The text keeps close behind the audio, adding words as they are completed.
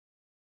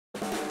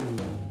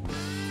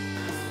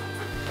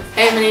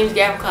Hey, my name is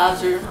Gavin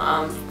Clouser.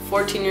 I'm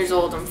 14 years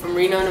old. I'm from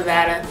Reno,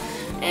 Nevada,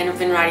 and I've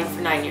been riding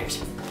for 9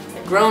 years.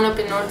 I've grown up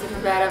in North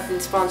Nevada. I've been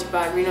sponsored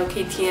by Reno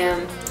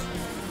KTM,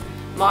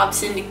 Mob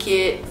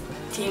Syndicate,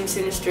 Team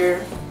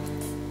Sinister,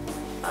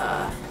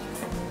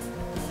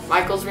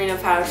 Michael's Reno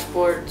Power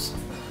Sports,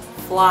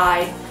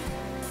 Fly,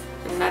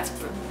 and that's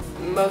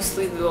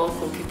mostly the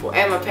local people,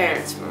 and my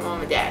parents, my mom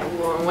and dad.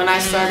 When I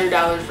started,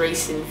 I was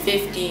racing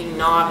 50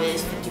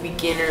 novice, 50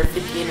 beginner,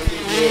 50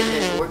 intermediate,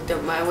 and then worked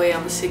up my way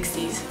on the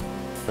 60s.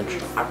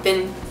 I've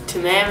been to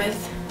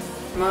Mammoth,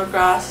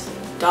 motocross,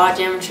 Dodge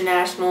Amateur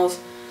Nationals,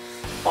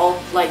 all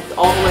the West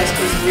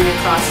Coast arena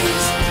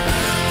crosses.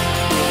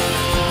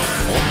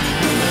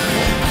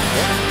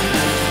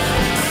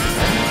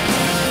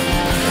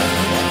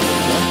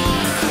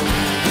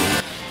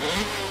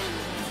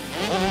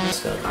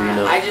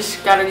 I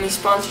just got a new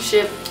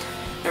sponsorship.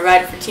 I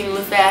ride for Team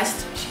Live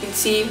Fast. As you can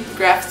see, the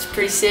graphics are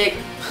pretty sick.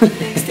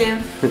 Thanks,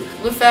 Tim.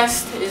 Live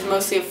Fast is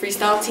mostly a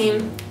freestyle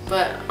team,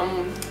 but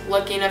I'm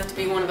lucky enough to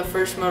be one of the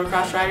first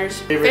motocross riders.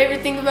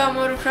 Favorite thing about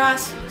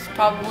motocross is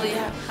probably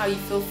how you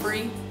feel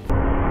free.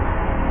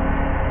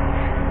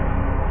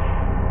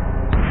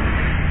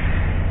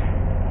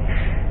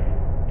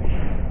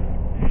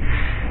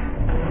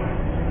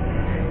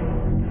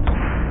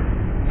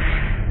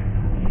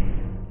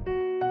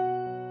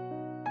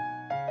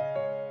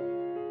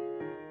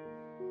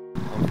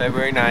 On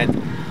February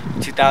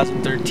 9th,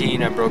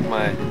 2013, I broke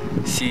my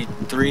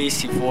C3,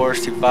 C4,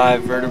 C5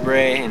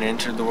 vertebrae and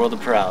entered the world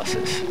of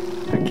paralysis.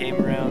 I came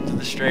around to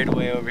the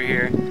straightaway over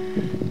here,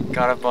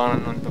 got up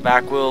on the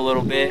back wheel a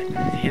little bit,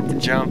 hit the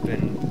jump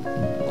and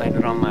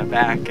landed on my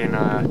back,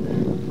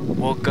 and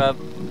woke up.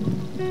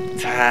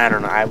 I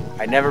don't know,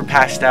 I never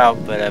passed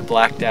out, but I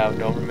blacked out,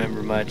 don't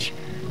remember much.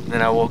 And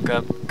then I woke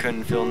up,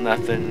 couldn't feel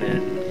nothing,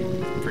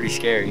 and pretty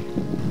scary.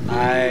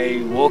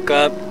 I woke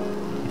up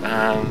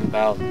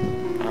about,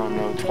 I don't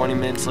know, 20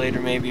 minutes later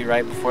maybe,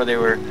 right before they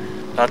were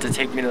about to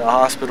take me to the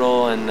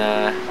hospital, and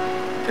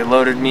they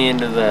loaded me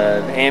into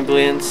the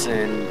ambulance,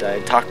 and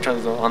I talked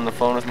on the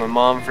phone with my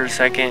mom for a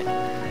second,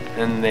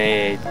 and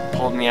they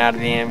pulled me out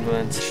of the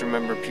ambulance. I just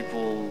remember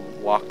people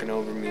walking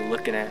over me,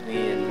 looking at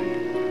me, and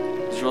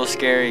it was real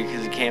scary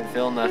because you can't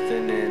feel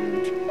nothing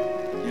and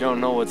you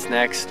don't know what's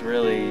next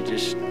really. You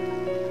just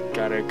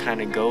gotta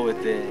kind of go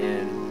with it.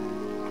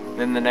 And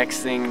then the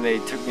next thing, they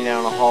took me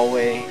down a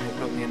hallway and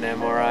put me in the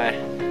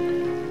MRI.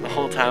 The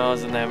whole time I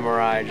was in the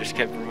MRI, I just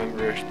kept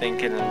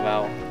thinking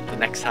about the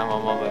next time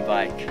I'm on my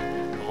bike,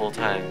 the whole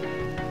time.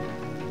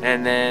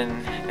 And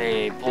then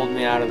they pulled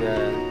me out of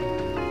the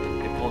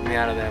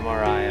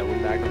MRI. I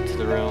went back up to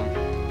the room.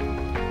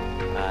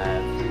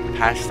 I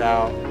passed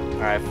out,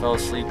 or I fell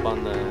asleep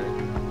on the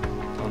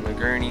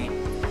gurney.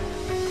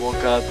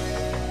 Woke up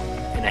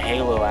in a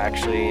halo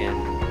actually, and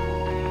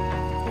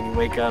when you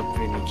wake up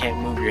and you can't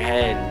move your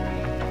head,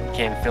 you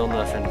can't feel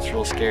nothing, it's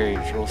real scary.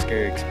 It's a real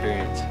scary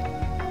experience.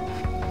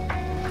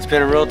 It's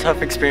been a real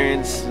tough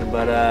experience,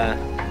 but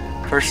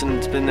person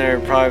that's been there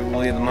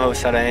probably the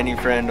most out of any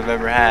friend I've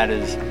ever had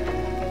is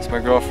my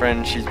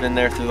girlfriend. She's been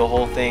there through the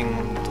whole thing.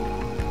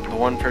 The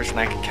one person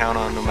I could count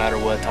on no matter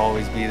what to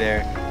always be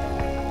there.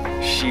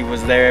 She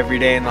was there every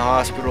day in the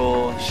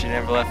hospital. She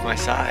never left my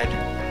side.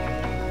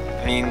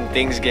 I mean,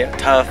 things get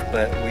tough,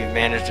 but we've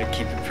managed to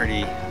keep it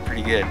pretty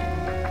good.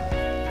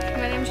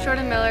 My name is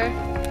Jordan Miller.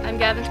 I'm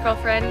Gavin's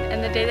girlfriend,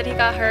 and the day that he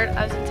got hurt,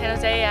 I was in San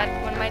Jose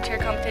at one of my cheer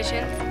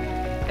competitions.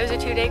 It was a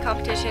 2-day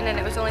competition, and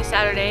it was only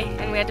Saturday,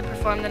 and we had to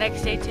perform the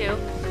next day too.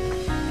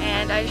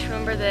 And I just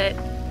remember that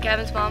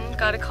Gavin's mom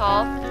got a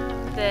call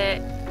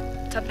that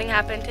something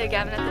happened to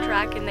Gavin at the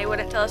track, and they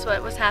wouldn't tell us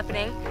what was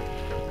happening.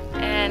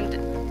 And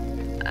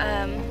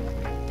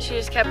she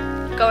just kept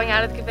going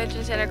out of the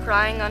convention center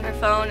crying on her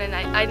phone, and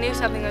I knew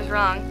something was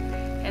wrong,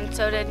 and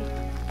so did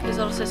his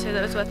little sister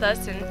that was with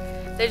us, and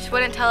they just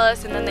wouldn't tell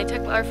us, and then they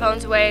took our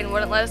phones away and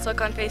wouldn't let us look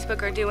on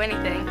Facebook or do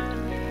anything.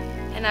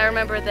 And I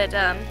remember that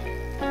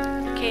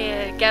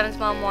Gavin's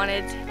mom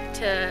wanted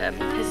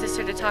his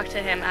sister to talk to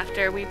him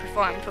after we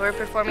performed. We were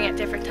performing at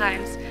different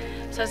times.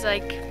 So I was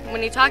like,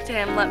 when you talk to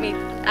him, let me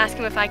ask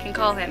him if I can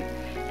call him.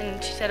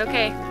 And she said,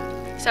 okay.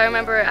 So I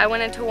remember I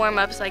went into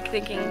warm-ups like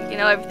thinking, you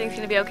know, everything's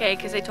gonna be okay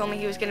because they told me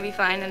he was gonna be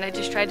fine, and I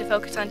just tried to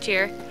focus on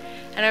cheer.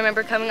 And I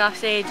remember coming off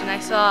stage and I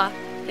saw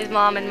his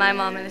mom and my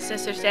mom and his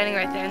sister standing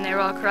right there, and they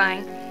were all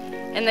crying.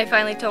 And they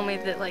finally told me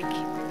that like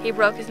he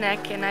broke his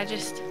neck, and I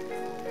just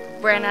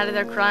ran out of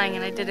there crying,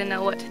 and I didn't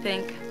know what to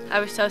think. I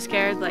was so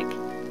scared, like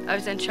I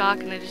was in shock,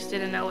 and I just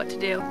didn't know what to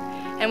do.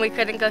 And we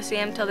couldn't go see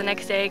him till the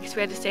next day because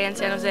we had to stay in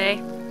San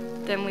Jose.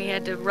 Then we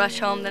had to rush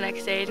home the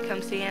next day to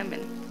come see him.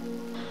 And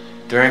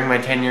during my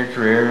 10-year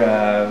career,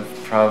 I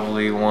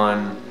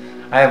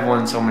have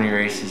won so many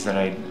races that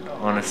I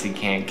honestly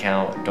can't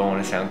count. Don't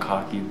want to sound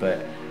cocky,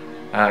 but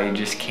you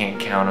just can't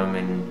count them.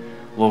 In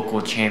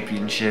local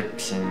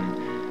championships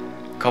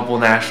and a couple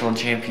national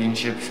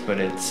championships, but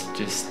it's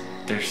just,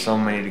 there's so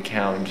many to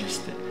count.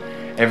 Just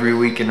every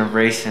weekend of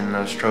racing,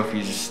 those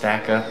trophies just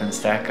stack up and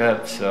stack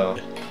up, so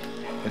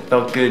it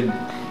felt good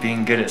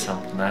being good at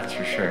something, that's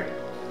for sure.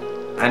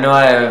 I know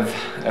I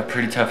have a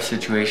pretty tough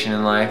situation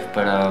in life,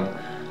 but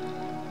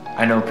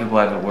I know people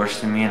have it worse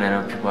than me, and I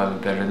know people have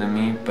it better than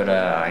me, but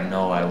I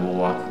know I will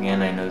walk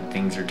again. I know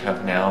things are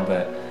tough now,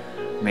 but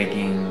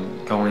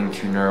going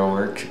to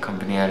NeuroWorks, a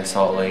company out of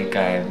Salt Lake,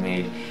 I have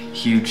made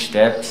huge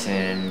steps,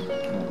 and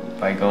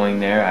by going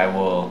there, I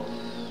will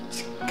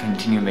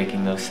continue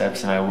making those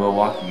steps, and I will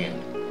walk again.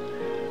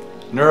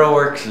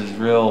 NeuroWorks is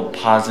real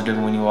positive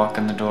when you walk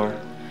in the door.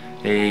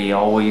 They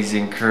always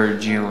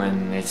encourage you,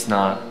 and it's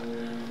not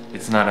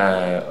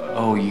a,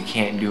 oh, you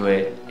can't do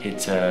it.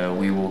 It's a,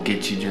 we will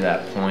get you to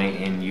that point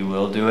and you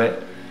will do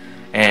it.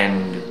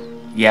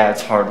 And yeah,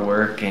 it's hard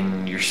work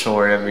and you're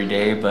sore every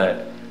day,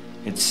 but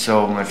it's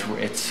so worth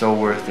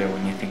it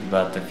when you think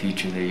about the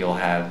future that you'll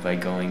have by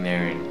going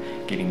there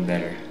and getting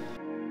better.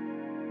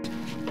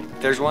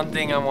 There's one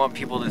thing I want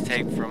people to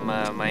take from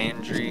my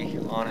injury,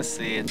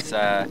 honestly, it's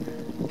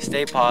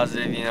stay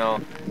positive. You know,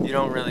 you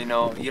don't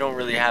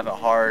really have it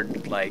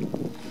hard. Like,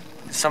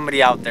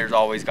 somebody out there's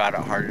always got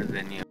it harder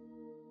than you.